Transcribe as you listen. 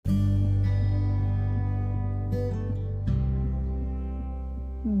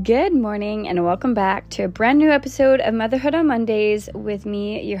Good morning and welcome back to a brand new episode of Motherhood on Mondays with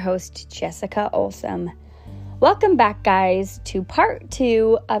me, your host, Jessica Olsum. Welcome back, guys, to part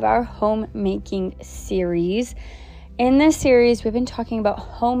 2 of our homemaking series. In this series, we've been talking about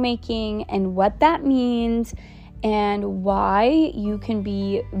homemaking and what that means and why you can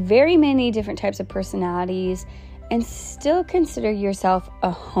be very many different types of personalities and still consider yourself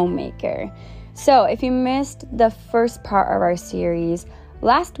a homemaker. So if you missed the first part of our series,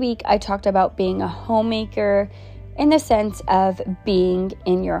 last week I talked about being a homemaker in the sense of being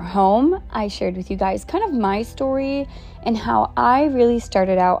in your home. I shared with you guys kind of my story and how I really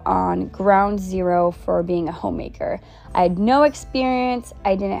started out on ground zero for being a homemaker. I had no experience.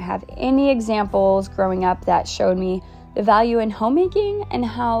 I didn't have any examples growing up that showed me the value in homemaking and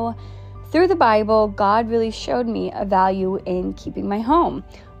how through the Bible, God really showed me a value in keeping my home.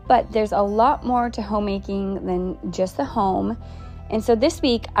 But there's a lot more to homemaking than just the home. And so this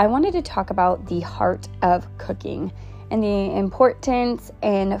week, I wanted to talk about the heart of cooking and the importance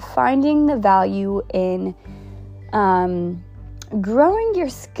and finding the value in growing your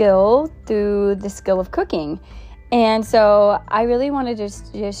skill through the skill of cooking. And so I really wanted to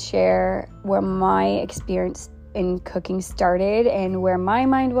just share where my experience in cooking started and where my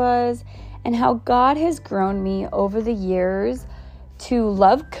mind was and how God has grown me over the years to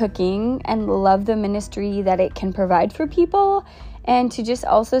love cooking and love the ministry that it can provide for people, and to just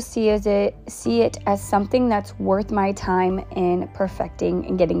also see it as something that's worth my time in perfecting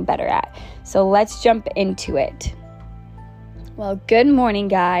and getting better at. So let's jump into it. Well, good morning,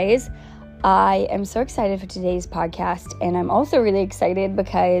 guys. I am so excited for today's podcast, and I'm also really excited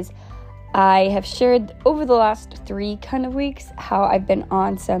because I have shared over the last 3 kind of weeks how I've been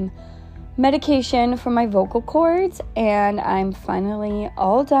on some medication for my vocal cords, and I'm finally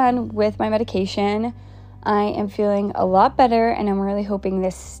all done with my medication. I am feeling a lot better, and I'm really hoping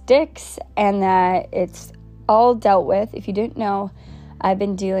this sticks and that it's all dealt with. If you didn't know, I've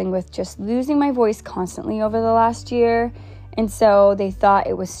been dealing with just losing my voice constantly over the last year, and so they thought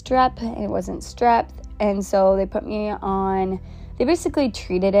it was strep, and it wasn't strep, and so they put me on, they basically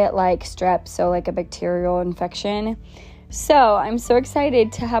treated it like strep, so like a bacterial infection. So I'm so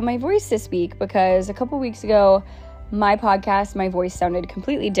excited to have my voice this week because a couple weeks ago, my podcast, my voice sounded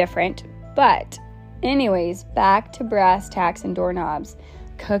completely different. But anyways, back to brass tacks and doorknobs,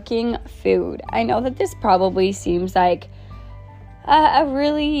 cooking food. I know that this probably seems like a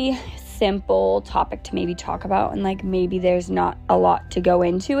really simple topic to maybe talk about, and like maybe there's not a lot to go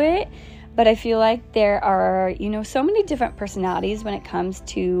into it. But I feel like there are, so many different personalities when it comes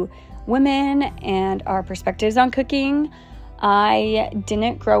to women and our perspectives on cooking. I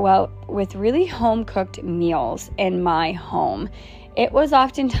didn't grow up with really home-cooked meals in my home. It was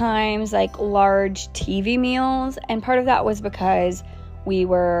oftentimes like large TV meals, and part of that was because we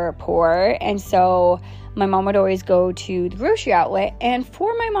were poor, and so my mom would always go to the grocery outlet. And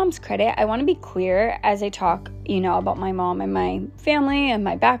for my mom's credit, I want to be clear as I talk, about my mom and my family and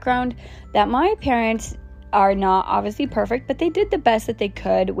my background, that my parents are not obviously perfect, but they did the best that they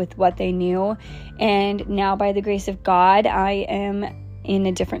could with what they knew. And now, by the grace of God, I am in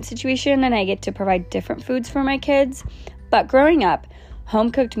a different situation and I get to provide different foods for my kids. But growing up,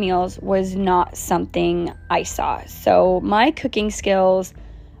 home-cooked meals was not something I saw. So my cooking skills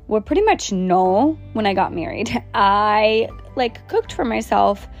were pretty much null when I got married. I cooked for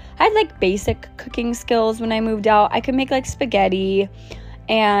myself. I had basic cooking skills when I moved out. I could make spaghetti,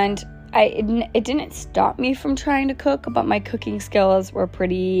 and it didn't stop me from trying to cook, but my cooking skills were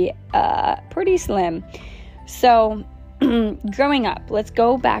pretty slim. So growing up, let's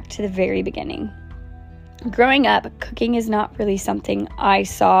go back to the very beginning. Growing up, cooking is not really something I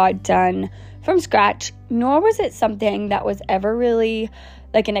saw done from scratch, nor was it something that was ever really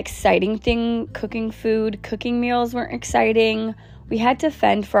an exciting thing. Cooking meals weren't exciting. We had to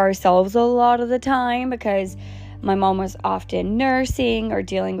fend for ourselves a lot of the time because my mom was often nursing or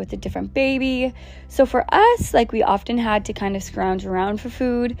dealing with a different baby. So for us, we often had to kind of scrounge around for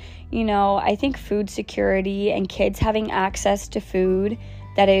food. I think food security and kids having access to food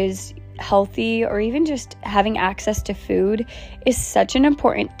that is healthy, or even just having access to food, is such an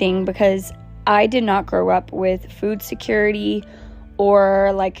important thing, because I did not grow up with food security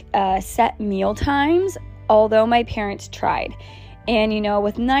or set meal times, although my parents tried. And,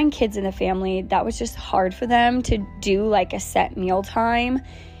 with 9 kids in the family, that was just hard for them to do a set meal time.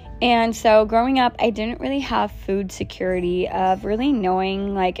 And so growing up, I didn't really have food security of really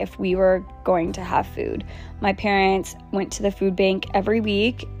knowing if we were going to have food. My parents went to the food bank every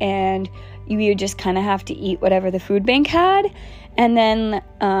week, and you would just kind of have to eat whatever the food bank had. And then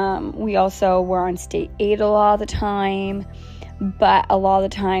we also were on state aid a lot of the time. but a lot of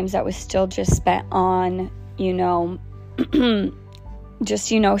the times that was still just spent on, just,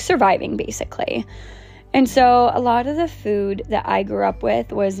 surviving basically. And so a lot of the food that I grew up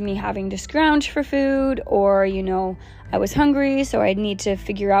with was me having to scrounge for food, or, I was hungry, so I'd need to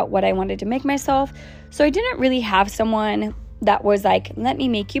figure out what I wanted to make myself. So I didn't really have someone that was like, let me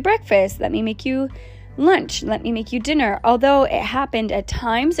make you breakfast, let me make you lunch, let me make you dinner. Although it happened at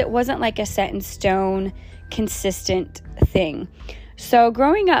times, it wasn't like a set in stone, consistent thing. So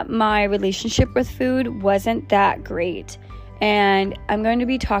growing up, my relationship with food wasn't that great. And I'm going to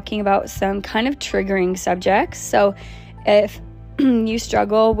be talking about some kind of triggering subjects. So if you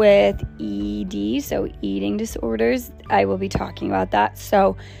struggle with ED, so eating disorders, I will be talking about that.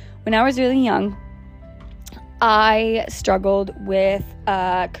 So when I was really young, I struggled with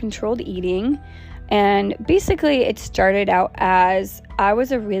controlled eating. And basically it started out as I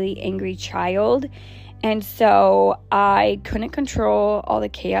was a really angry child. And so I couldn't control all the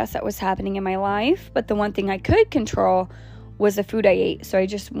chaos that was happening in my life. But the one thing I could control was the food I ate. So I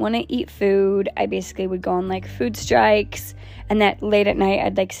just want to eat food. I basically would go on like food strikes, and that late at night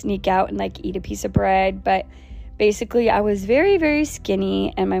I'd like sneak out and like eat a piece of bread. But basically I was very, very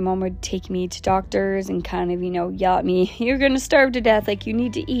skinny, and my mom would take me to doctors and kind of, yell at me, you're going to starve to death, like you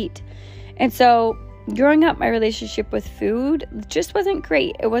need to eat. And so growing up, my relationship with food just wasn't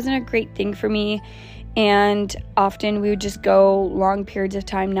great. It wasn't a great thing for me. And often we would just go long periods of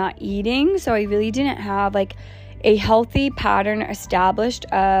time not eating. So I really didn't have like a healthy pattern established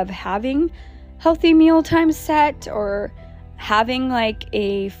of having healthy meal times set, or having like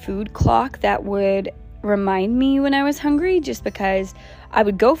a food clock that would remind me when I was hungry, just because I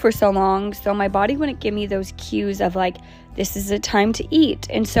would go for so long, so my body wouldn't give me those cues of like, this is a time to eat.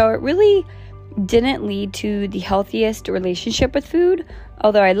 And so it really didn't lead to the healthiest relationship with food.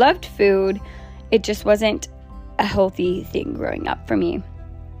 Although I loved food, it just wasn't a healthy thing growing up for me.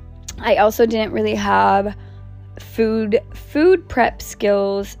 I also didn't really have food prep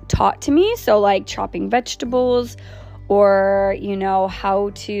skills taught to me, so like chopping vegetables, or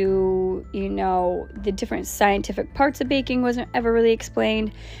how to the different scientific parts of baking wasn't ever really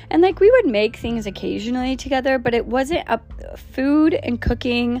explained. And like we would make things occasionally together, but it wasn't food and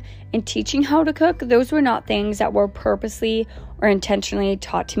cooking and teaching how to cook. Those were not things that were purposely or intentionally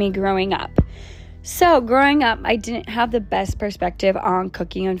taught to me growing up. So growing up, I didn't have the best perspective on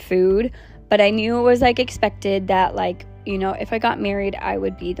cooking and food. But I knew it was like expected that like, if I got married, I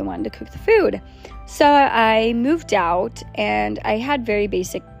would be the one to cook the food. So I moved out, and I had very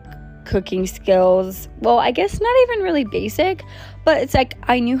basic cooking skills. Well, I guess not even really basic, but it's like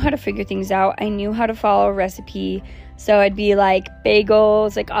I knew how to figure things out. I knew how to follow a recipe. So I'd be like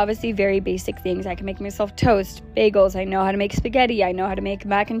bagels, like obviously very basic things. I can make myself toast, bagels. I know how to make spaghetti. I know how to make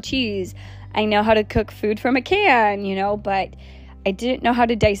mac and cheese. I know how to cook food from a can, but I didn't know how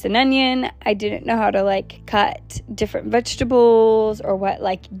to dice an onion. I didn't know how to like cut different vegetables, or what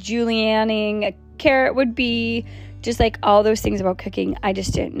like julienning a carrot would be. Just like all those things about cooking, I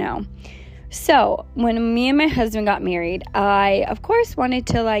just didn't know. So when me and my husband got married, I of course wanted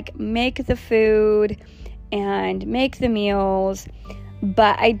to like make the food and make the meals,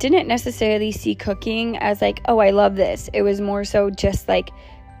 but I didn't necessarily see cooking as like, oh, I love this. It was more so just like,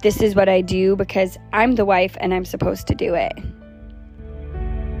 this is what I do because I'm the wife and I'm supposed to do it.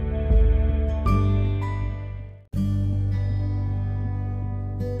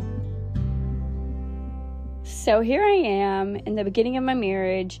 So here I am in the beginning of my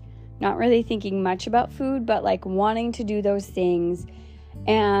marriage, not really thinking much about food, but like wanting to do those things.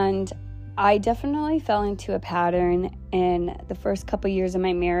 And I definitely fell into a pattern in the first couple years of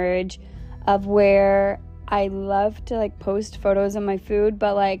my marriage of where I love to like post photos of my food,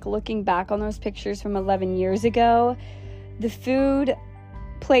 but like looking back on those pictures from 11 years ago, the food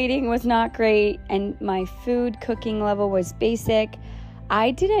plating was not great and my food cooking level was basic.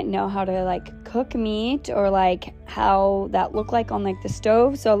 I didn't know how to like cook meat or like how that looked like on like the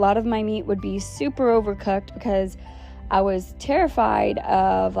stove. So a lot of my meat would be super overcooked because I was terrified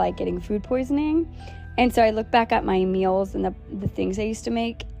of like getting food poisoning. And so I look back at my meals and the things I used to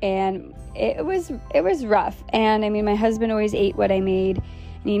make, and it was rough. And I mean, my husband always ate what I made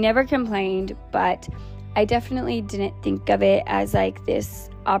and he never complained, but I definitely didn't think of it as like this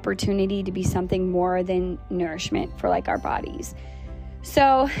opportunity to be something more than nourishment for like our bodies.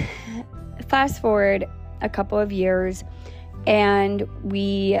 So fast forward a couple of years and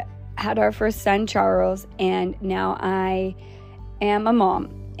we had our first son, Charles, and now I am a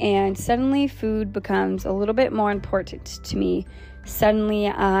mom. And suddenly food becomes a little bit more important to me. Suddenly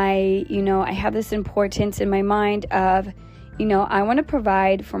I have this importance in my mind of, I want to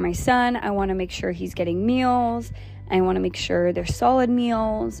provide for my son. I want to make sure he's getting meals. I want to make sure they're solid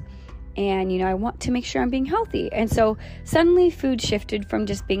meals. And, I want to make sure I'm being healthy. And so suddenly food shifted from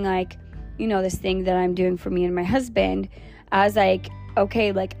just being like, this thing that I'm doing for me and my husband as like,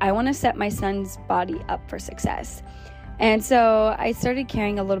 okay, like I want to set my son's body up for success. And so I started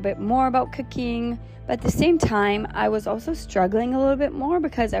caring a little bit more about cooking. But at the same time, I was also struggling a little bit more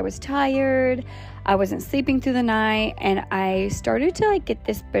because I was tired. I wasn't sleeping through the night. And I started to like get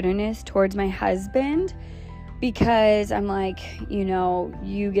this bitterness towards my husband because I'm like,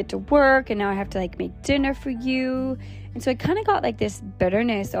 you get to work and now I have to like make dinner for you. And so I kind of got like this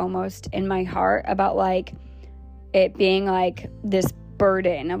bitterness almost in my heart about like it being like this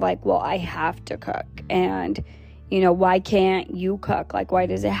burden of like, well, I have to cook. And, why can't you cook? Like, why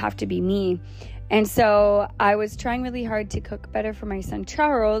does it have to be me? And so I was trying really hard to cook better for my son,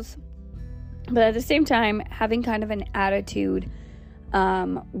 Charles, but at the same time, having kind of an attitude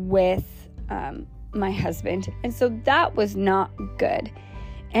with my husband. And so that was not good.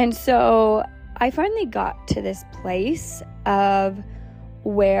 And so I finally got to this place of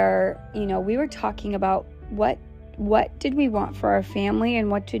where, we were talking about what did we want for our family and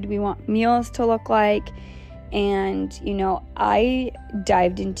what did we want meals to look like. And, I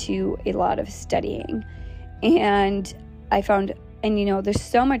dived into a lot of studying and I found, there's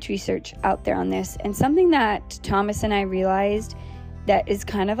so much research out there on this. And something that Thomas and I realized that is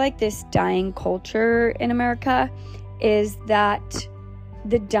kind of like this dying culture in America is that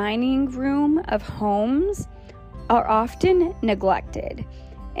the dining room of homes are often neglected.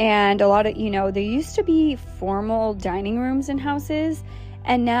 And a lot of, there used to be formal dining rooms in houses.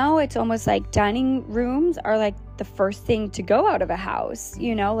 And now it's almost like dining rooms are like the first thing to go out of a house,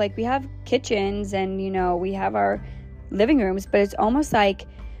 like we have kitchens and, we have our living rooms, but it's almost like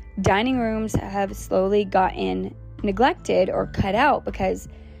dining rooms have slowly gotten neglected or cut out because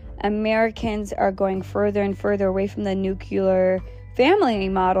Americans are going further and further away from the nuclear family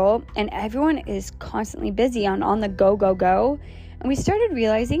model and everyone is constantly busy on the go. And we started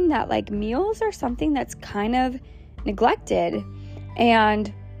realizing that like meals are something that's kind of neglected.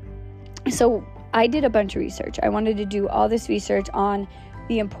 And so I did a bunch of research. I wanted to do all this research on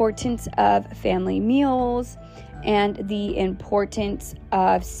the importance of family meals and the importance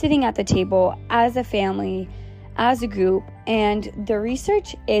of sitting at the table as a family, as a group. And the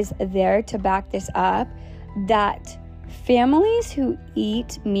research is there to back this up, that families who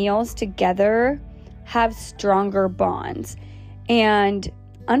eat meals together have stronger bonds. And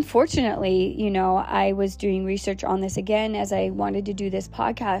unfortunately, I was doing research on this again as I wanted to do this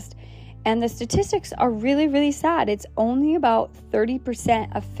podcast, and the statistics are really, really sad. It's only about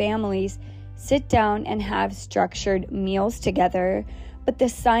 30% of families sit down and have structured meals together, but the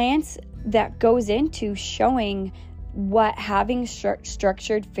science that goes into showing what having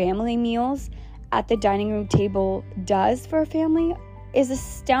structured family meals at the dining room table does for a family is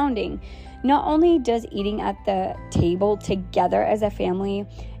astounding. Not only does eating at the table together as a family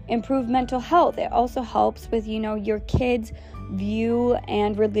improve mental health, it also helps with, your kids' view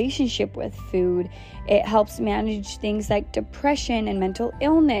and relationship with food. It helps manage things like depression and mental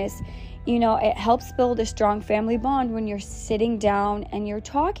illness. It helps build a strong family bond when you're sitting down and you're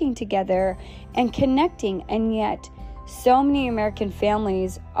talking together and connecting. And yet, so many American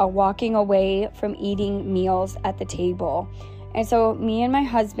families are walking away from eating meals at the table. And so me and my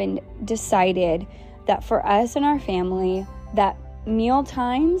husband decided that for us and our family, that meal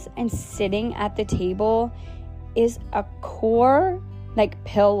times and sitting at the table is a core,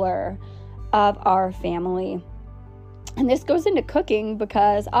 pillar of our family. And this goes into cooking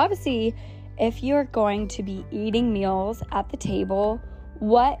because obviously, if you're going to be eating meals at the table,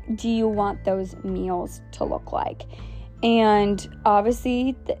 what do you want those meals to look like? And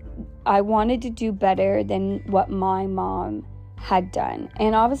obviously, I wanted to do better than what my mom had done.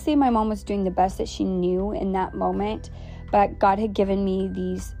 And obviously my mom was doing the best that she knew in that moment, but God had given me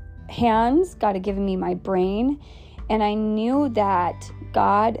these hands, God had given me my brain, and I knew that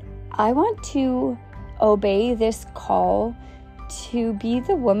God, I want to obey this call to be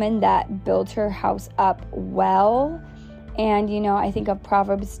the woman that builds her house up well. And I think of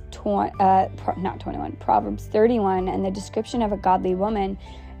Proverbs 31 and the description of a godly woman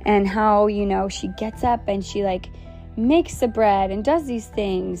and how she gets up and she makes the bread and does these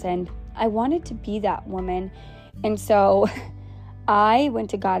things, and I wanted to be that woman. And so I went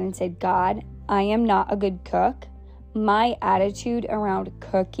to God and said, God, I am not a good cook. My attitude around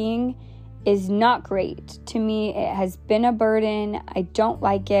cooking is not great. To me, it has been a burden. I don't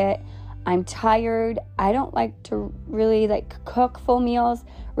like it. I'm tired. I don't like to really cook full meals.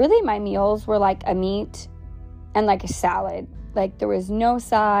 Really, my meals were a meat and a salad. There was no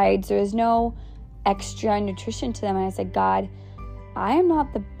sides. There was no extra nutrition to them. And I said, God, I am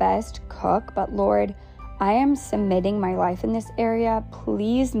not the best cook, but Lord, I am submitting my life in this area.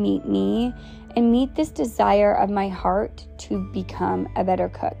 Please meet me and meet this desire of my heart to become a better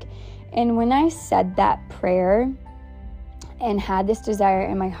cook. And when I said that prayer and had this desire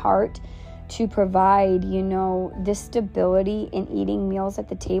in my heart to provide, this stability in eating meals at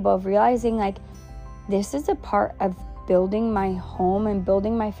the table, of realizing like this is a part of building my home and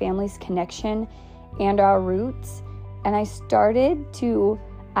building my family's connection and our roots. And I started to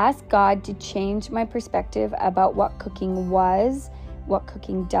ask God to change my perspective about what cooking was, what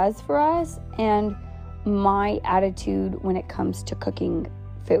cooking does for us, and my attitude when it comes to cooking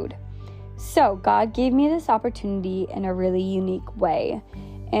food. So God gave me this opportunity in a really unique way.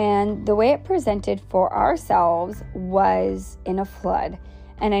 And the way it presented for ourselves was in a flood.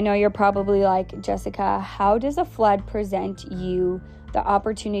 And I know you're probably like, Jessica, how does a flood present you the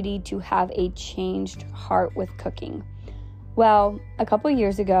opportunity to have a changed heart with cooking? Well, a couple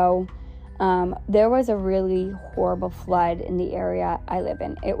years ago, there was a really horrible flood in the area I live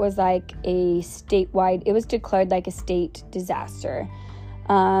in. It was like it was declared like a state disaster.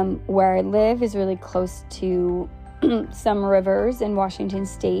 Where I live is really close to some rivers in Washington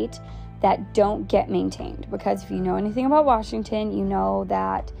State that don't get maintained. Because if you know anything about Washington, you know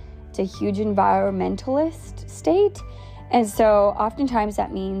that it's a huge environmentalist state. And so oftentimes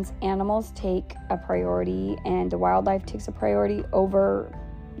that means animals take a priority and the wildlife takes a priority over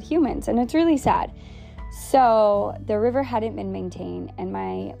humans. And it's really sad. So the river hadn't been maintained, and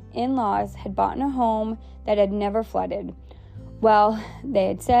my in-laws had bought in a home that had never flooded. Well, they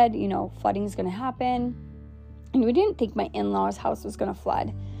had said, flooding is going to happen. And we didn't think my in-laws' house was going to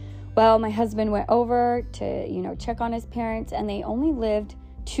flood. Well, my husband went over to, check on his parents, and they only lived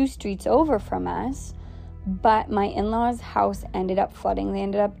 2 streets over from us. But my in-laws' house ended up flooding. They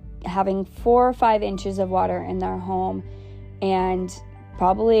ended up having 4 or 5 inches of water in their home and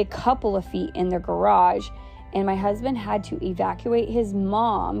probably a couple of feet in their garage. And my husband had to evacuate his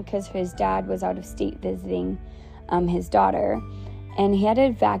mom because his dad was out of state visiting his daughter. And he had to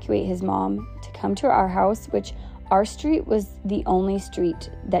evacuate his mom to come to our house, which our street was the only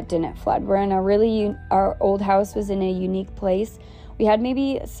street that didn't flood. We're in our old house was in a unique place. We had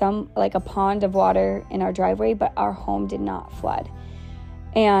maybe a pond of water in our driveway, but our home did not flood.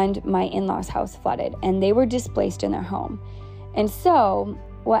 And my in-laws' house flooded, and they were displaced in their home. And so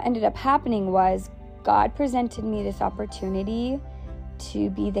what ended up happening was God presented me this opportunity to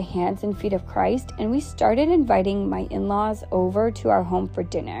be the hands and feet of Christ, and we started inviting my in-laws over to our home for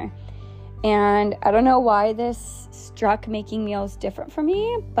dinner. And I don't know why this struck making meals different for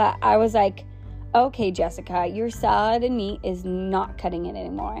me, but I was like, okay, Jessica, your salad and meat is not cutting it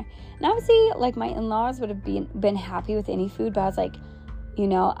anymore. And obviously, my in-laws would have been happy with any food, but I was like,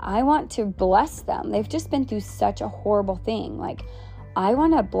 I want to bless them. They've just been through such a horrible thing. I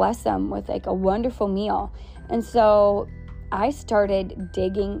want to bless them with a wonderful meal. And so I started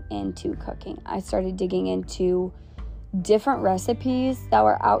digging into cooking. I started digging into different recipes that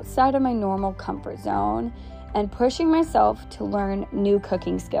were outside of my normal comfort zone and pushing myself to learn new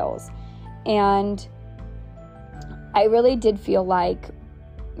cooking skills. And I really did feel like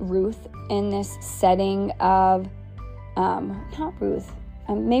Ruth in this setting of, not Ruth,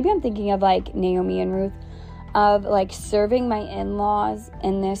 maybe I'm thinking of Naomi and Ruth, of serving my in-laws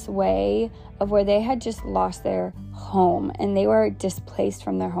in this way of where they had just lost their home and they were displaced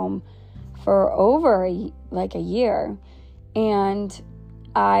from their home for over a year. And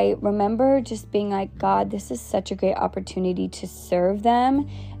I remember just being like, God, this is such a great opportunity to serve them.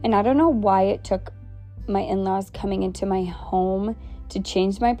 And I don't know why it took my in-laws coming into my home to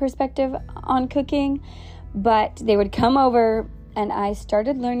change my perspective on cooking, but they would come over and I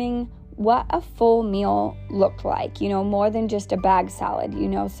started learning what a full meal looked like, more than just a bag salad,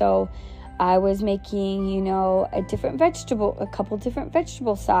 so I was making, a couple different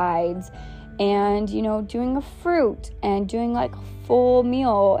vegetable sides and, doing a fruit and doing a full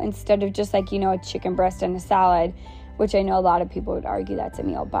meal instead of just a chicken breast and a salad, which I know a lot of people would argue that's a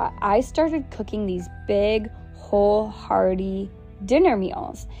meal. But I started cooking these big, whole, hearty dinner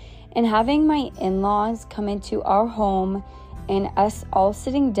meals and having my in-laws come into our home and us all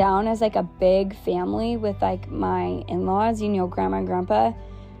sitting down as a big family with my in-laws, grandma and grandpa.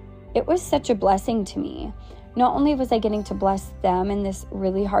 It was such a blessing to me. Not only was I getting to bless them in this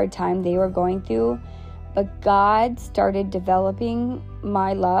really hard time they were going through, but God started developing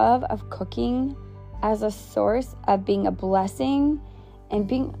my love of cooking as a source of being a blessing and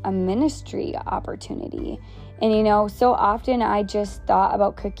being a ministry opportunity. And so often I just thought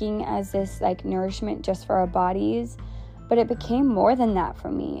about cooking as this nourishment just for our bodies, but it became more than that for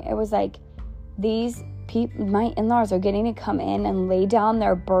me. It was my in-laws are getting to come in and lay down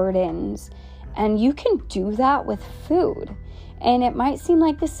their burdens, and you can do that with food. And it might seem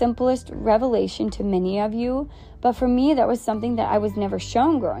like the simplest revelation to many of you, but for me, that was something that I was never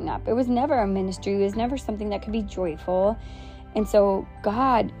shown growing up. It was never a ministry. It was never something that could be joyful. And so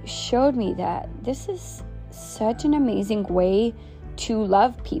God showed me that this is such an amazing way to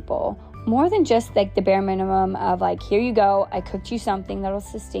love people, more than just like the bare minimum of like, here you go, I cooked you something that'll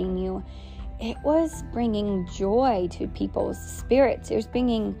sustain you. It was bringing joy to people's spirits. It was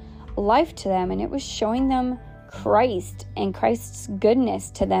bringing life to them, and it was showing them Christ and Christ's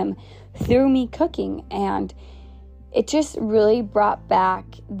goodness to them through me cooking. And it just really brought back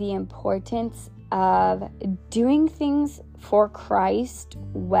the importance of doing things for Christ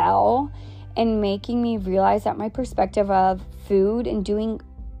well, and making me realize that my perspective of food and doing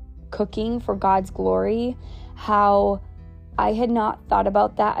cooking for God's glory, how I had not thought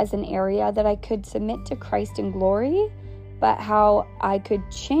about that as an area that I could submit to Christ in glory, but how I could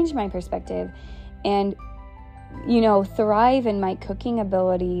change my perspective and, thrive in my cooking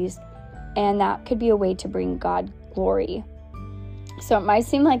abilities, and that could be a way to bring God glory. So it might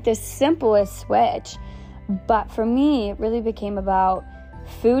seem like the simplest switch, but for me, it really became about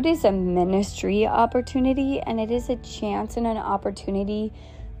food is a ministry opportunity, and it is a chance and an opportunity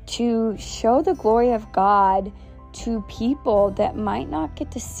to show the glory of God to people that might not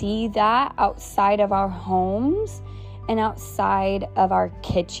get to see that outside of our homes and outside of our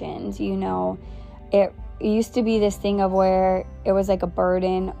kitchens. It used to be this thing of where it was like a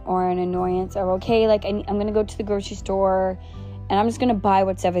burden or an annoyance of, okay, like I'm going to go to the grocery store and I'm just going to buy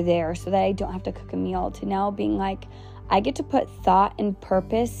what's ever there so that I don't have to cook a meal, to now being like, I get to put thought and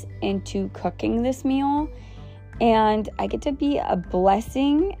purpose into cooking this meal, and I get to be a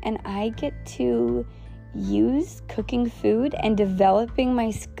blessing, and I get to use cooking food and developing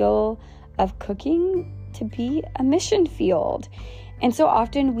my skill of cooking to be a mission field. And so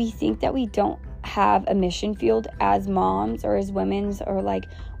often we think that we don't have a mission field as moms or as women's, or like,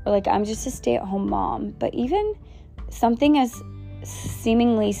 we're like, I'm just a stay-at-home mom. But even something as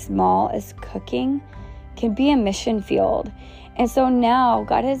seemingly small as cooking can be a mission field. And so now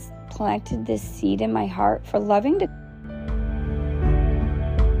God has planted this seed in my heart for loving to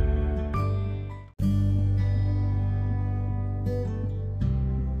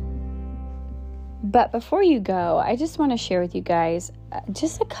But before you go, I just want to share with you guys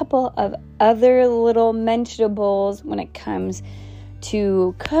just a couple of other little mentionables when it comes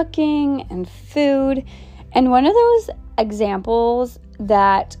to cooking and food. And one of those examples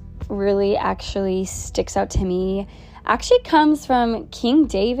that really actually sticks out to me actually comes from King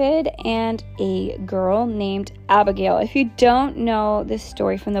David and a girl named Abigail. If you don't know this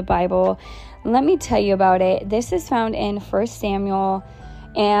story from the Bible, let me tell you about it. This is found in 1 Samuel,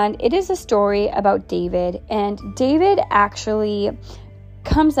 and it is a story about David. And David actually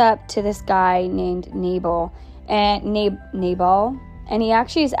comes up to this guy named Nabal, and he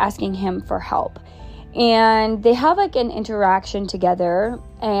actually is asking him for help. And they have like an interaction together,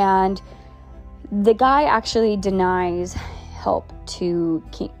 and the guy actually denies help to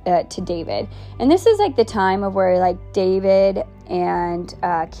David. And this is like the time of where like David and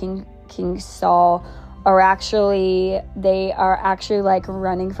King Saul are actually like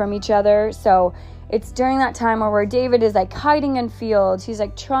running from each other. So it's during that time where David is like hiding in fields. He's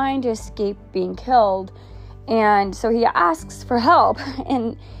like trying to escape being killed. And so he asks for help,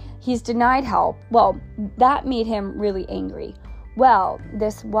 and he's denied help. Well, that made him really angry. Well,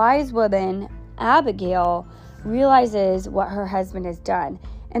 this wise woman, Abigail, realizes what her husband has done,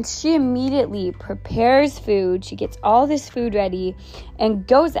 and she immediately prepares food. She gets all this food ready and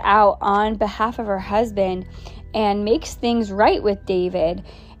goes out on behalf of her husband and makes things right with David.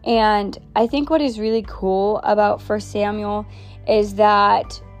 And I think what is really cool about 1 Samuel is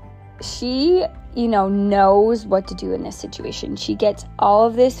that she knows what to do in this situation. She gets all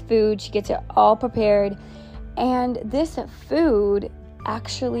of this food, she gets it all prepared, and this food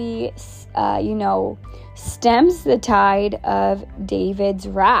actually, stems the tide of David's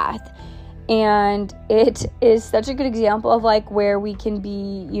wrath. And it is such a good example of like where we can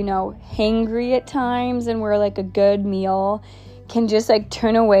be, hangry at times, and where like a good meal can just like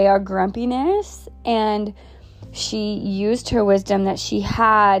turn away our grumpiness. And she used her wisdom that she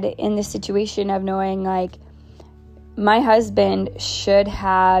had in the situation of knowing like, my husband should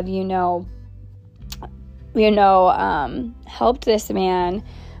have, helped this man,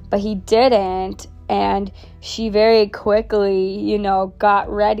 but he didn't. And she very quickly, got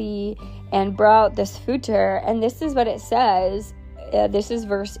ready and brought this food to her. And this is what it says. This is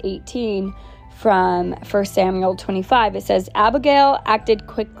verse 18. from 1 Samuel 25. It says, Abigail acted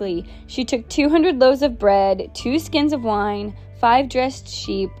quickly. She took 200 loaves of bread, 2 skins of wine, 5 dressed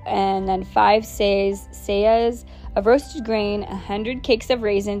sheep, and then 5 seahs of roasted grain, 100 cakes of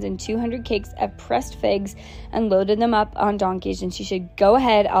raisins, and 200 cakes of pressed figs, and loaded them up on donkeys. And she said, Go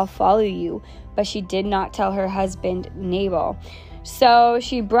ahead, I'll follow you. But she did not tell her husband Nabal. So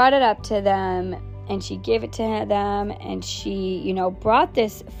she brought it up to them, and she gave it to them, and she, brought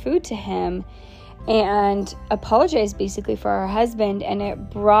this food to him and apologized basically for her husband, and it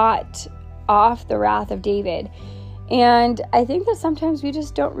brought off the wrath of David. And I think that sometimes we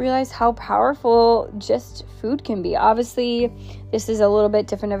just don't realize how powerful just food can be. Obviously, this is a little bit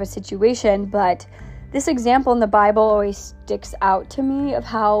different of a situation, but this example in the Bible always sticks out to me of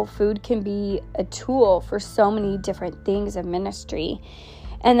how food can be a tool for so many different things of ministry.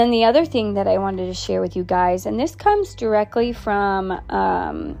 And then the other thing that I wanted to share with you guys, and this comes directly from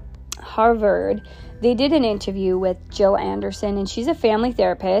Harvard. They did an interview with Jill Anderson, and she's a family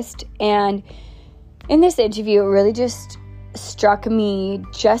therapist. And in this interview, it really just struck me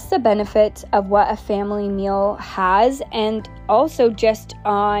just the benefits of what a family meal has, and also just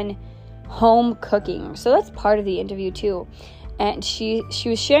on home cooking. So that's part of the interview too. And she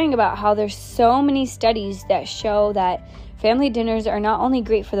was sharing about how there's so many studies that show that family dinners are not only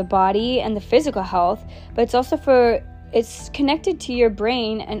great for the body and the physical health, but it's connected to your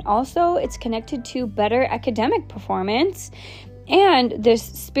brain, and also it's connected to better academic performance and the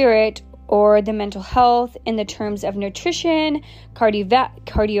spirit or the mental health in the terms of nutrition.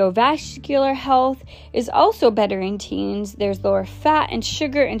 Cardiovascular health is also better in teens. There's lower fat and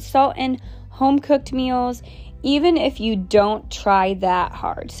sugar and salt in home-cooked meals, even if you don't try that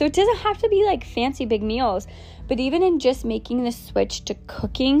hard. So it doesn't have to be like fancy big meals, but even in just making the switch to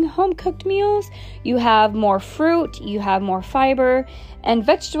cooking home-cooked meals, you have more fruit, you have more fiber and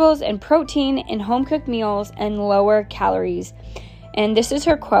vegetables and protein in home-cooked meals, and lower calories. And this is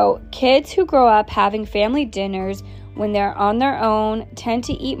her quote: Kids who grow up having family dinners when they're on their own tend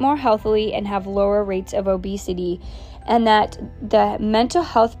to eat more healthily and have lower rates of obesity, and that the mental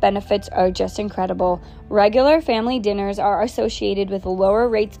health benefits are just incredible. Regular family dinners are associated with lower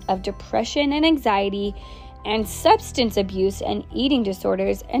rates of depression and anxiety and substance abuse and eating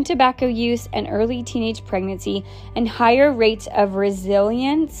disorders and tobacco use and early teenage pregnancy, and higher rates of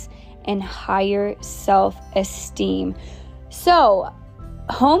resilience and higher self-esteem. So,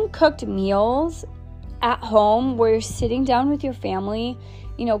 home-cooked meals at home where you're sitting down with your family,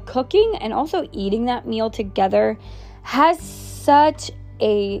 cooking and also eating that meal together has such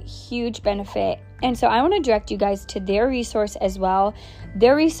a huge benefit. And so I want to direct you guys to their resource as well.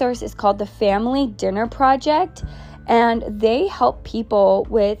 Their resource is called the Family Dinner Project, and they help people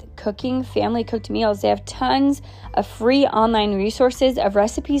with cooking family cooked meals. They have tons of free online resources of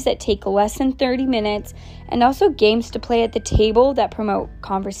recipes that take less than 30 minutes, and also games to play at the table that promote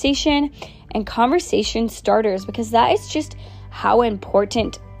conversation and conversation starters, because that is just how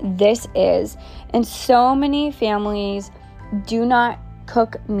important this is. And so many families do not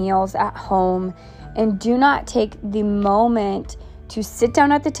cook meals at home and do not take the moment to sit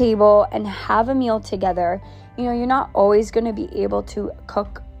down at the table and have a meal together. You're not always going to be able to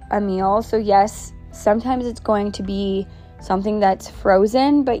cook a meal. So yes, sometimes it's going to be something that's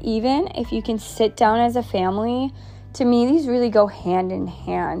frozen, but even if you can sit down as a family, to me, these really go hand in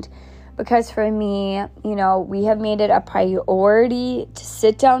hand. Because for me, we have made it a priority to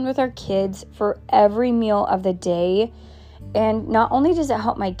sit down with our kids for every meal of the day. And not only does it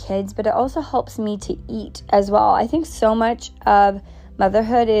help my kids, but it also helps me to eat as well. I think so much of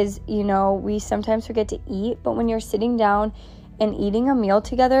motherhood is, we sometimes forget to eat, but when you're sitting down and eating a meal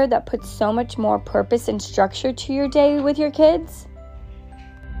together, that puts so much more purpose and structure to your day with your kids.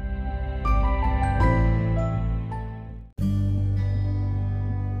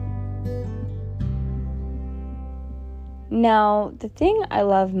 Now, the thing I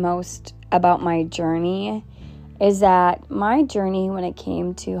love most about my journey is that my journey when it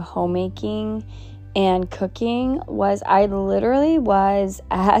came to homemaking and cooking was I literally was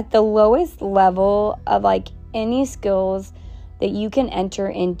at the lowest level of any skills that you can enter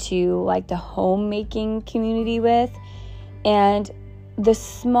into the homemaking community with. And the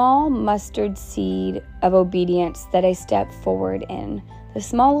small mustard seed of obedience that I stepped forward in, the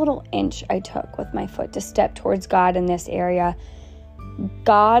small little inch I took with my foot to step towards God in this area,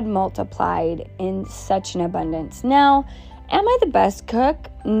 God multiplied in such an abundance. Now, am I the best cook?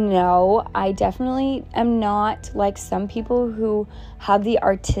 No, I definitely am not like some people who have the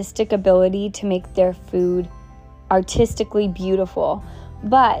artistic ability to make their food artistically beautiful.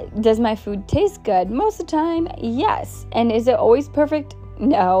 But does my food taste good? Most of the time, yes. And is it always perfect?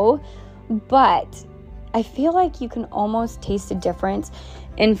 No. but I feel like you can almost taste a difference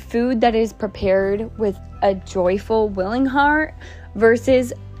in food that is prepared with a joyful, willing heart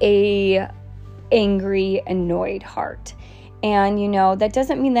versus a angry, annoyed heart. And, that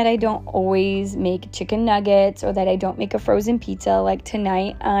doesn't mean that I don't always make chicken nuggets or that I don't make a frozen pizza. Like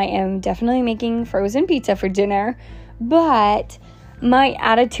tonight, I am definitely making frozen pizza for dinner. But my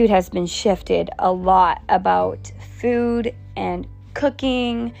attitude has been shifted a lot about food and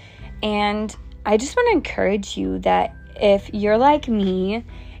cooking. And I just want to encourage you that if you're like me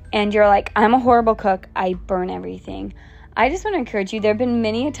and you're like, I'm a horrible cook, I burn everything. I just want to encourage you. There have been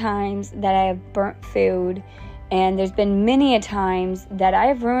many a times that I have burnt food, and there's been many a times that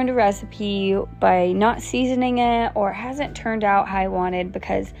I've ruined a recipe by not seasoning it, or it hasn't turned out how I wanted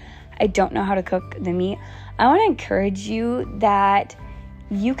because I don't know how to cook the meat. I want to encourage you that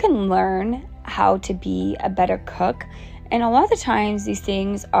you can learn how to be a better cook. And a lot of the times these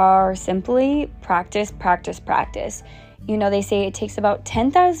things are simply practice, practice, practice. They say it takes about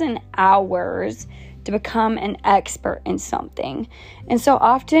 10,000 hours to become an expert in something. And so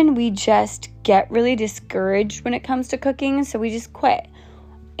often we just get really discouraged when it comes to cooking, so we just quit.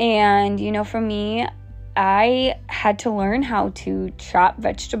 And, for me, I had to learn how to chop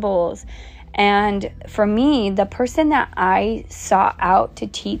vegetables. And for me, the person that I sought out to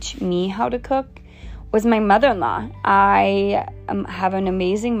teach me how to cook was my mother-in-law. I have an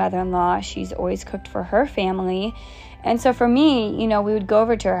amazing mother-in-law. She's always cooked for her family. And so for me, we would go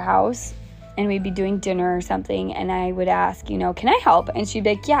over to her house and we'd be doing dinner or something, and I would ask, can I help? And she'd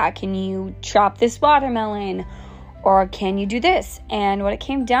be like, yeah, can you chop this watermelon? Or can you do this? And what it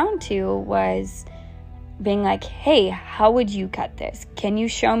came down to was being like, hey, how would you cut this? Can you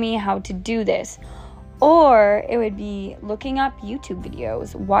show me how to do this? Or it would be looking up YouTube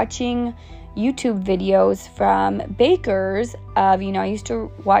videos, watching YouTube videos from bakers of, I used to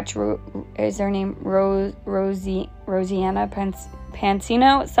watch, is her name Rosianna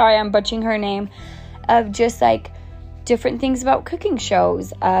Pansino? Sorry, I'm butchering her name. Of just like different things about cooking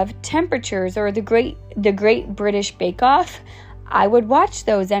shows, of temperatures, or the Great British Bake Off. I would watch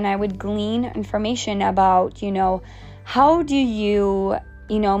those and I would glean information about, how do you,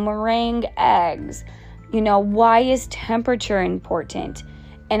 meringue eggs? Why is temperature important?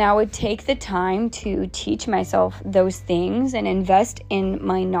 And I would take the time to teach myself those things and invest in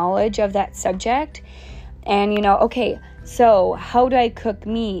my knowledge of that subject. And, okay, so how do I cook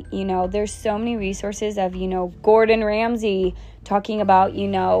meat? There's so many resources of, Gordon Ramsay talking about,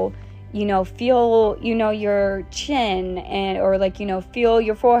 feel, your chin or feel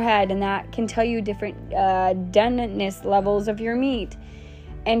your forehead, and that can tell you different doneness levels of your meat.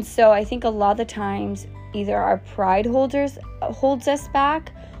 And so I think a lot of the times either our pride holds us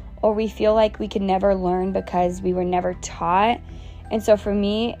back, or we feel like we can never learn because we were never taught. And so for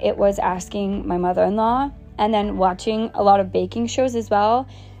me, it was asking my mother-in-law and then watching a lot of baking shows as well,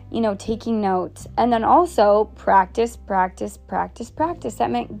 taking notes. And then also practice. That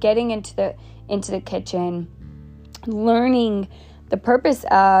meant getting into the kitchen, learning the purpose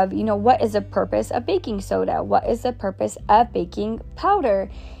of, what is the purpose of baking soda? What is the purpose of baking powder?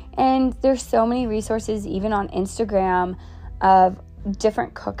 And there's so many resources even on Instagram of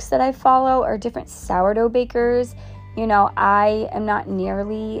different cooks that I follow or different sourdough bakers. I am not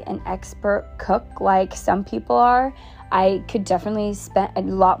nearly an expert cook like some people are. I could definitely spend a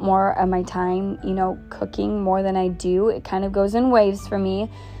lot more of my time, cooking more than I do. It kind of goes in waves for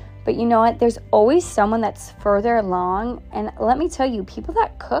me. But you know what? There's always someone that's further along. And let me tell you, people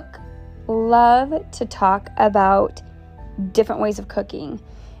that cook love to talk about different ways of cooking.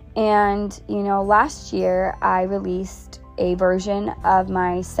 And, last year I released a version of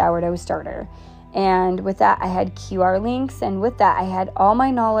my sourdough starter. And with that, I had QR links. And with that, I had all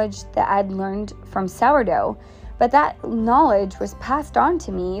my knowledge that I'd learned from sourdough. But that knowledge was passed on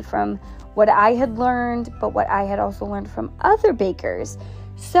to me from what I had learned, but what I had also learned from other bakers.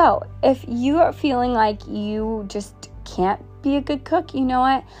 So if you are feeling like you just can't be a good cook, you know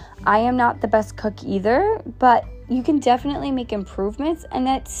what? I am not the best cook either, but you can definitely make improvements, and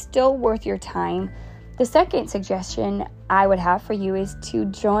it's still worth your time. The second suggestion I would have for you is to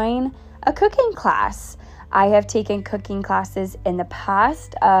join a cooking class. I have taken cooking classes in the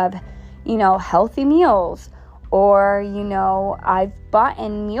past of, healthy meals, or, I've bought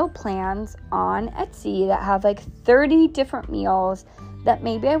in meal plans on Etsy that have like 30 different meals that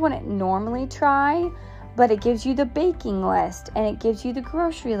maybe I wouldn't normally try, but it gives you the baking list and it gives you the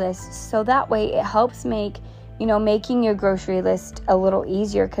grocery list. So that way it helps make, making your grocery list a little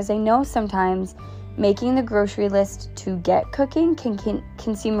easier, because I know sometimes making the grocery list to get cooking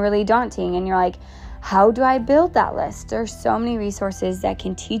can seem really daunting, and you're like, how do I build that list? There's so many resources that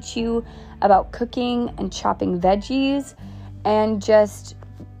can teach you about cooking and chopping veggies, and just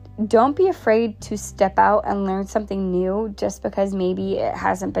don't be afraid to step out and learn something new just because maybe it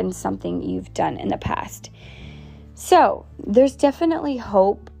hasn't been something you've done in the past. So there's definitely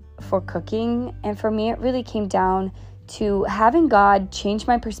hope for cooking, and for me it really came down to having God change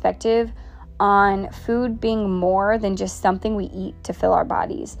my perspective on food being more than just something we eat to fill our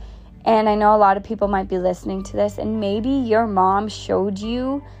bodies. And I know a lot of people might be listening to this, and maybe your mom showed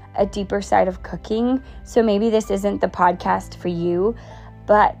you a deeper side of cooking, so maybe this isn't the podcast for you.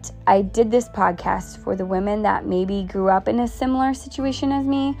 But I did this podcast for the women that maybe grew up in a similar situation as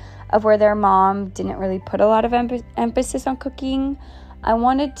me, of where their mom didn't really put a lot of emphasis on cooking. I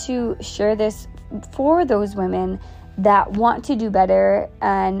wanted to share this for those women that want to do better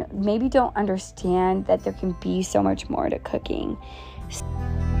and maybe don't understand that there can be so much more to cooking.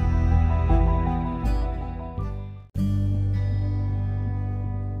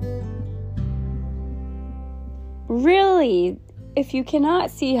 Really, if you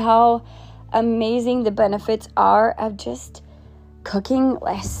cannot see how amazing the benefits are of just cooking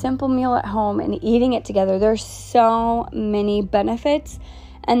a simple meal at home and eating it together, there's so many benefits.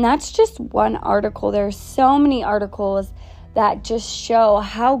 And that's just one article. There's so many articles that just show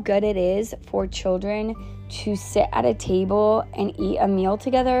how good it is for children to sit at a table and eat a meal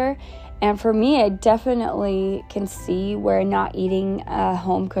together. And for me, I definitely can see where not eating a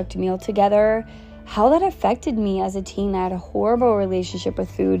home-cooked meal together, how that affected me as a teen. I had a horrible relationship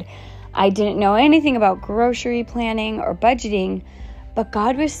with food. I didn't know anything about grocery planning or budgeting, but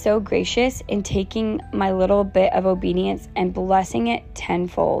God was so gracious in taking my little bit of obedience and blessing it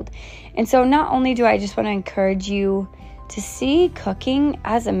tenfold. And so not only do I just want to encourage you to see cooking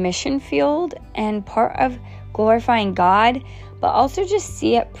as a mission field and part of glorifying God, but also just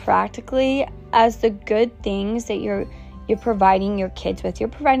see it practically as the good things that you're providing your kids with. You're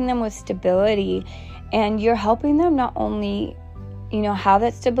providing them with stability, and you're helping them not only, have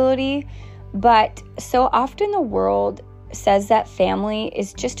that stability, but so often the world says that family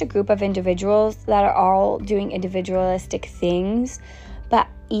is just a group of individuals that are all doing individualistic things. But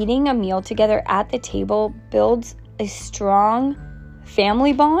eating a meal together at the table builds a strong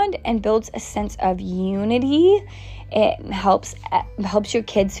family bond and builds a sense of unity. It helps your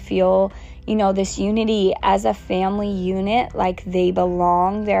kids feel this unity as a family unit, like they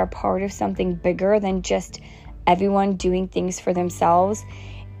belong. They're a part of something bigger than just everyone doing things for themselves.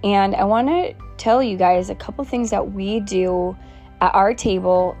 And I want to tell you guys a couple things that we do at our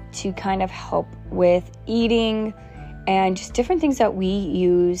table to kind of help with eating, and just different things that we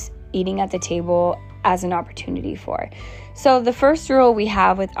use eating at the table as an opportunity for. So the first rule we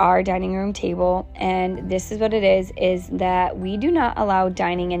have with our dining room table, and this is what it is that we do not allow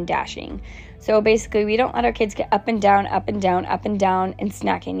dining and dashing. So basically, we don't let our kids get up and down, up and down, up and down, and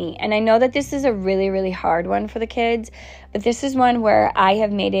snack and eat. And I know that this is a really, really hard one for the kids, but this is one where I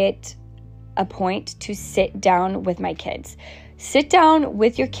have made it a point to sit down with my kids. Sit down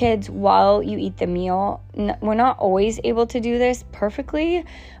with your kids while you eat the meal. We're not always able to do this perfectly,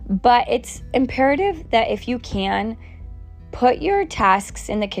 but it's imperative that if you can, put your tasks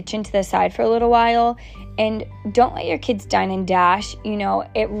in the kitchen to the side for a little while, and don't let your kids dine and dash.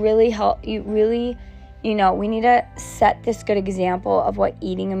 It really helps. We need to set this good example of what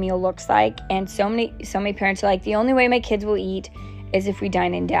eating a meal looks like. And so many parents are like, the only way my kids will eat is if we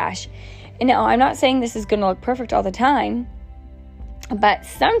dine and dash. And now, I'm not saying this is going to look perfect all the time, but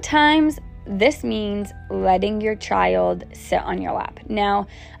sometimes this means letting your child sit on your lap. Now,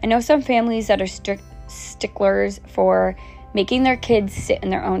 I know some families that are strict sticklers for making their kids sit in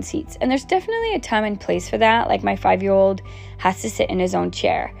their own seats. And there's definitely a time and place for that. Like my 5-year-old has to sit in his own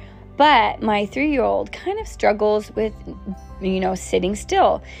chair. But my 3-year-old kind of struggles with, sitting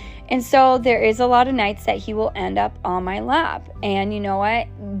still. And so there is a lot of nights that he will end up on my lap. And you know what?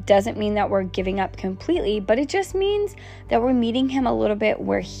 Doesn't mean that we're giving up completely, but it just means that we're meeting him a little bit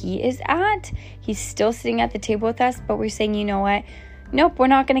where he is at. He's still sitting at the table with us, but we're saying, you know what? Nope, we're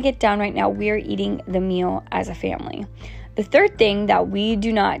not going to get down right now. We're eating the meal as a family. The third thing that we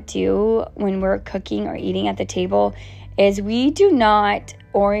do not do when we're cooking or eating at the table is we do not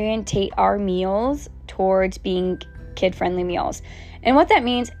orientate our meals towards being kid-friendly meals. And what that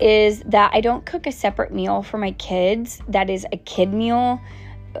means is that I don't cook a separate meal for my kids that is a kid meal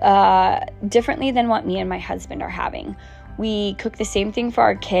differently than what me and my husband are having. We cook the same thing for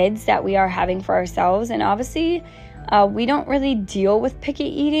our kids that we are having for ourselves. And obviously, we don't really deal with picky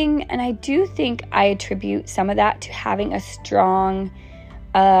eating, and I do think I attribute some of that to having a strong,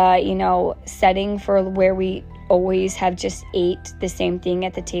 setting for where we always have just ate the same thing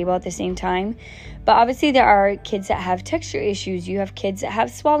at the table at the same time. But obviously there are kids that have texture issues. You have kids that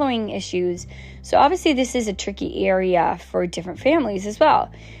have swallowing issues. So obviously this is a tricky area for different families as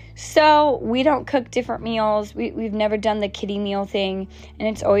well. So we don't cook different meals. We've never done the kiddie meal thing. And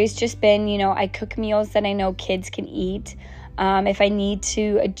it's always just been, I cook meals that I know kids can eat. If I need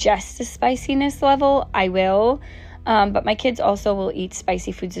to adjust the spiciness level, I will. But my kids also will eat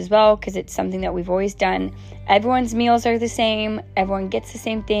spicy foods as well because it's something that we've always done. Everyone's meals are the same. Everyone gets the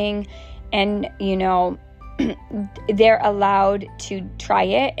same thing. And, they're allowed to try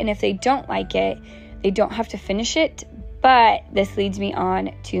it. And if they don't like it, they don't have to finish it. But this leads me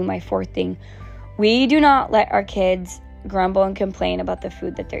on to my fourth thing. We do not let our kids grumble and complain about the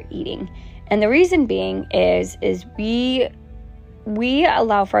food that they're eating. And the reason being is we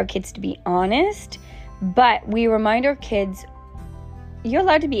allow for our kids to be honest, but we remind our kids, you're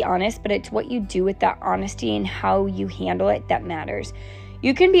allowed to be honest, but it's what you do with that honesty and how you handle it that matters.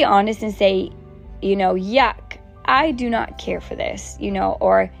 You can be honest and say, yuck, I do not care for this,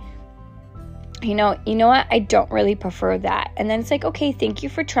 or you know what, I don't really prefer that. And then it's like, okay, thank you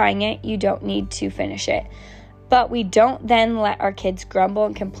for trying it. You don't need to finish it. But we don't then let our kids grumble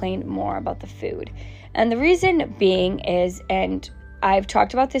and complain more about the food. And the reason being is, and I've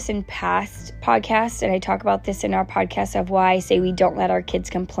talked about this in past podcasts, and I talk about this in our podcast of why I say we don't let our kids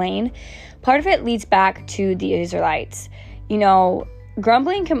complain. Part of it leads back to the Israelites.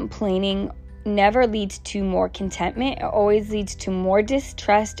 Grumbling and complaining never leads to more contentment. It always leads to more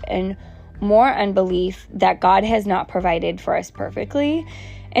distrust and more unbelief that God has not provided for us perfectly.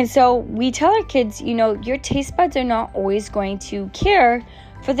 And so we tell our kids, your taste buds are not always going to care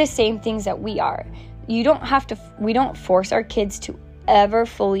for the same things that we are. We don't force our kids to ever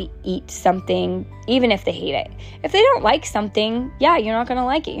fully eat something, even if they hate it. If they don't like something, you're not going to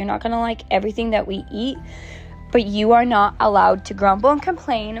like it. You're not going to like everything that we eat, but you are not allowed to grumble and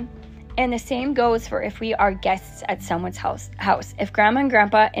complain. And the same goes for if we are guests at someone's house. If grandma and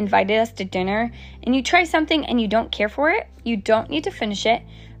grandpa invited us to dinner and you try something and you don't care for it, you don't need to finish it,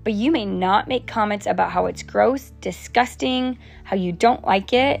 but you may not make comments about how it's gross, disgusting, how you don't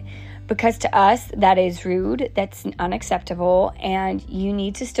like it, because to us, that is rude, that's unacceptable, and you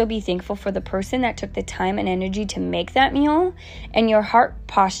need to still be thankful for the person that took the time and energy to make that meal, and your heart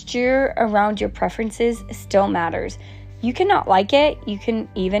posture around your preferences still matters. You cannot like it, you can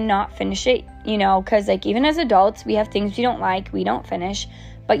even not finish it, because even as adults, we have things we don't like, we don't finish,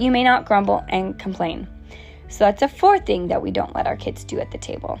 but you may not grumble and complain. So that's a fourth thing that we don't let our kids do at the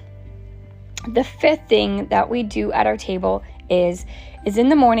table. The fifth thing that we do at our table is in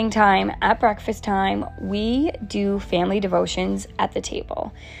the morning time, at breakfast time, we do family devotions at the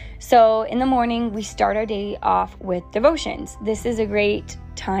table. So in the morning, we start our day off with devotions. This is a great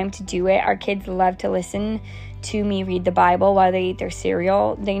time to do it. Our kids love to listen to me read the Bible while they eat their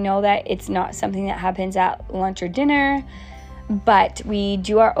cereal. They know that it's not something that happens at lunch or dinner, but we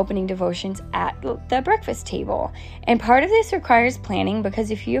do our opening devotions at the breakfast table. And part of this requires planning,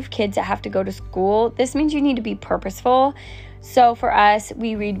 because if you have kids that have to go to school, this means you need to be purposeful. So for us,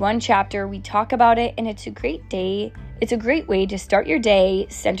 we read one chapter, we talk about it, and it's a great day. It's a great way to start your day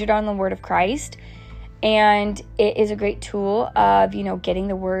centered on the Word of Christ. And it is a great tool of, getting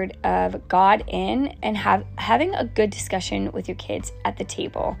the Word of God in and having a good discussion with your kids at the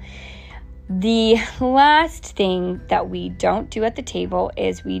table. The last thing that we don't do at the table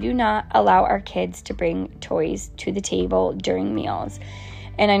is we do not allow our kids to bring toys to the table during meals.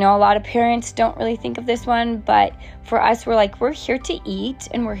 And I know a lot of parents don't really think of this one, but for us, we're here to eat,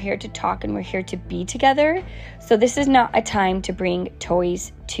 and we're here to talk, and we're here to be together. So this is not a time to bring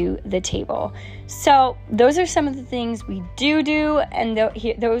toys to the table. So those are some of the things we do, and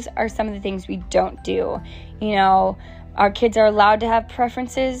those are some of the things we don't do. Our kids are allowed to have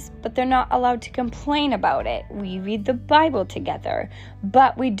preferences, but they're not allowed to complain about it. We read the Bible together,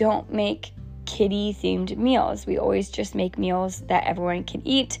 but we don't make kiddie-themed meals. We always just make meals that everyone can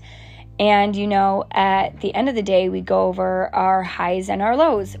eat. And, at the end of the day, we go over our highs and our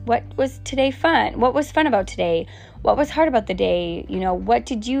lows. What was today fun? What was fun about today? What was hard about the day? What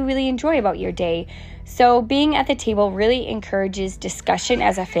did you really enjoy about your day? So being at the table really encourages discussion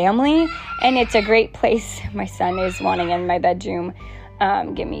as a family, and it's a great place. My son is wanting in my bedroom.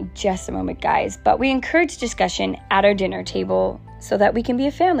 Give me just a moment, guys. But we encourage discussion at our dinner table so that we can be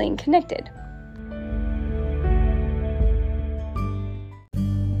a family and connected.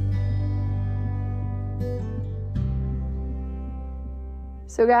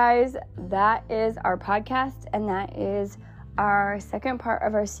 So guys, that is our podcast, and that is our second part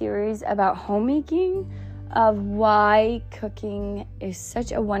of our series about homemaking. of why cooking is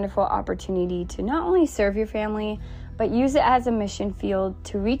such a wonderful opportunity to not only serve your family, but use it as a mission field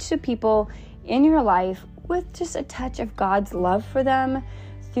to reach the people in your life with just a touch of God's love for them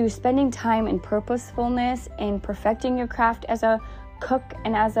through spending time in purposefulness and perfecting your craft as a cook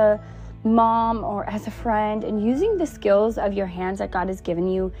and as a mom or as a friend, and using the skills of your hands that God has given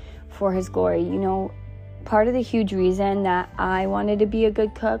you for His glory. You know, part of the huge reason that I wanted to be a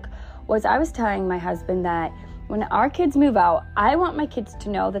good cook was I was telling my husband that when our kids move out, I want my kids to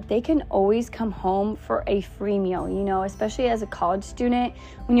know that they can always come home for a free meal, you know, especially as a college student.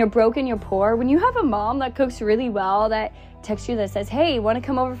 When you're broke and you're poor, when you have a mom that cooks really well, that texts you that says, hey, want to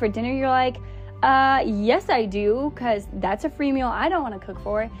come over for dinner? You're like, yes, I do, because that's a free meal I don't want to cook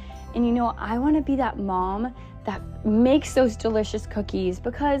for. And you know, I want to be that mom that makes those delicious cookies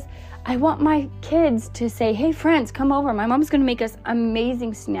because I want my kids to say, hey, friends, come over. My mom's going to make us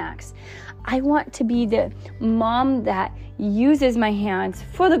amazing snacks. I want to be the mom that uses my hands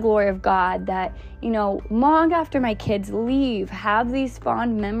for the glory of God, that, you know, long after my kids leave, have these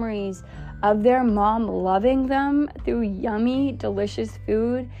fond memories of their mom loving them through yummy, delicious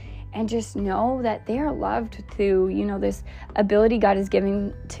food, and just know that they are loved through, you know, this ability God is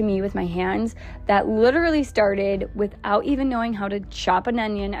giving to me with my hands that literally started without even knowing how to chop an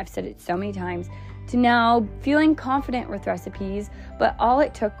onion. I've said it so many times, to now feeling confident with recipes, but all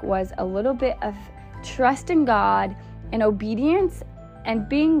it took was a little bit of trust in God and obedience and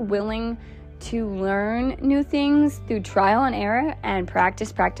being willing to learn new things through trial and error and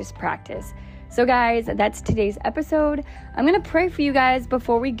practice. So guys, that's today's episode. I'm going to pray for you guys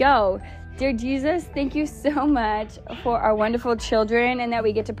before we go. Dear Jesus, thank you so much for our wonderful children and that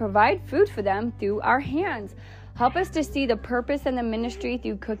we get to provide food for them through our hands. Help us to see the purpose and the ministry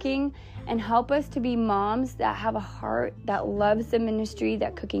through cooking, and help us to be moms that have a heart that loves the ministry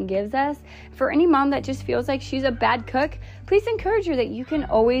that cooking gives us. For any mom that just feels like she's a bad cook, please encourage her that you can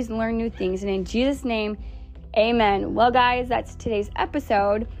always learn new things. And in Jesus' name, amen. Well, guys, that's today's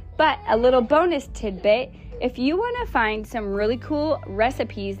episode. But a little bonus tidbit, if you want to find some really cool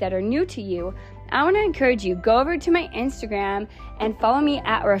recipes that are new to you, I want to encourage you, go over to my Instagram and follow me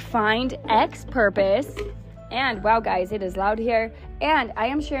at refinedxpurpose. And wow, guys, it is loud here. And I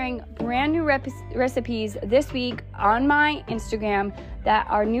am sharing brand new recipes this week on my Instagram that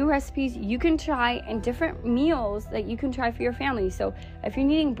are new recipes you can try and different meals that you can try for your family. So if you're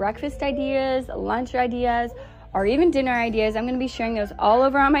needing breakfast ideas, lunch ideas, or even dinner ideas, I'm going to be sharing those all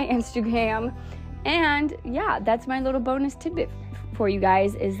over on my Instagram. And yeah, that's my little bonus tidbit for you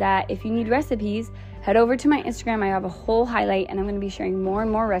guys, is that if you need recipes, head over to my Instagram. I have a whole highlight, and I'm going to be sharing more and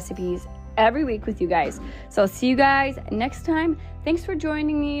more recipes every week with you guys. So I'll see you guys next time. Thanks for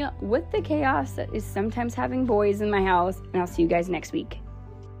joining me with the chaos that is sometimes having boys in my house, and I'll see you guys next week.